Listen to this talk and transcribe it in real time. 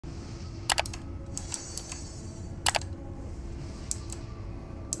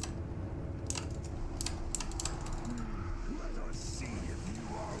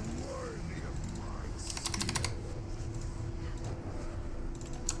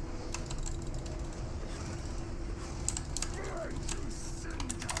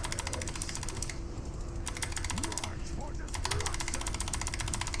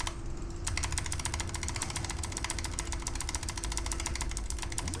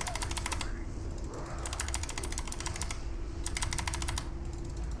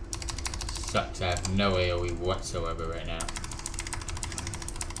sucks. I have no AoE whatsoever right now.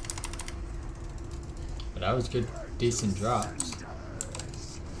 But that was good, decent drops.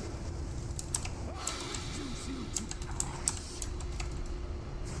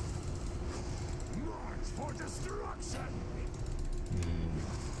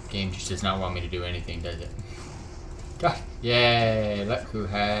 Game just does not want me to do anything, does it? God, yay! Look who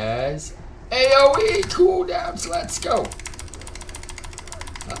has AoE cooldowns. Let's go.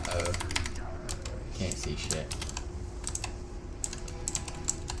 Uh-oh. Can't see shit.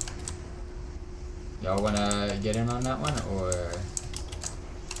 Y'all wanna get in on that one, or?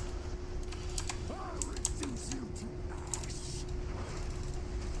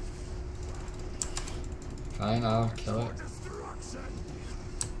 Fine, I'll kill it.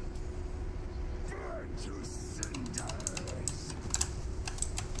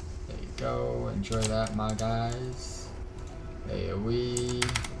 There you go. Enjoy that, my guys. AoE.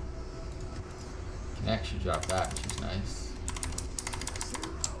 Can actually drop that, which is nice.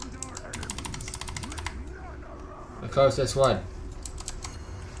 The closest one.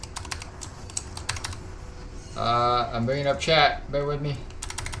 I'm bringing up chat. Bear with me.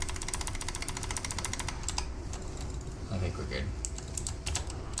 I think we're good.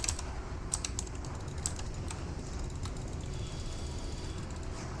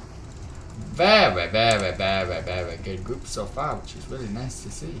 Very, very, very, very good group so far, which is really nice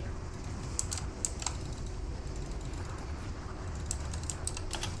to see.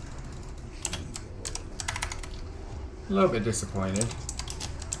 A little bit disappointed.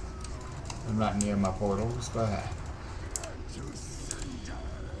 I'm not near my portals, but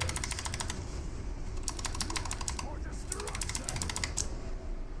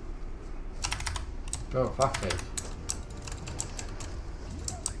go fuck it.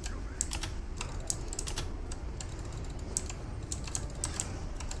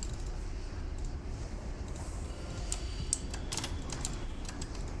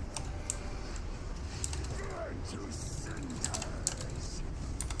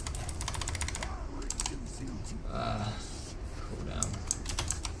 Cool down.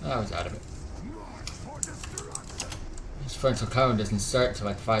 I was out of it. His frontal cone doesn't start till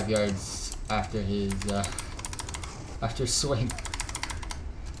like 5 yards after his after swing.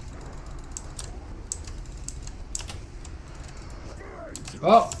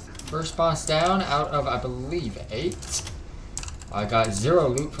 Oh, first boss down out of I believe 8. I got 0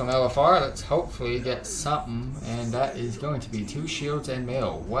 loot from LFR. Let's hopefully get something, and that is going to be 2 shields and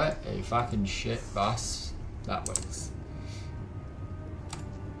mail. What a fucking shit boss that was.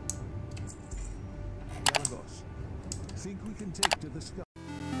 Think we can take to the sky.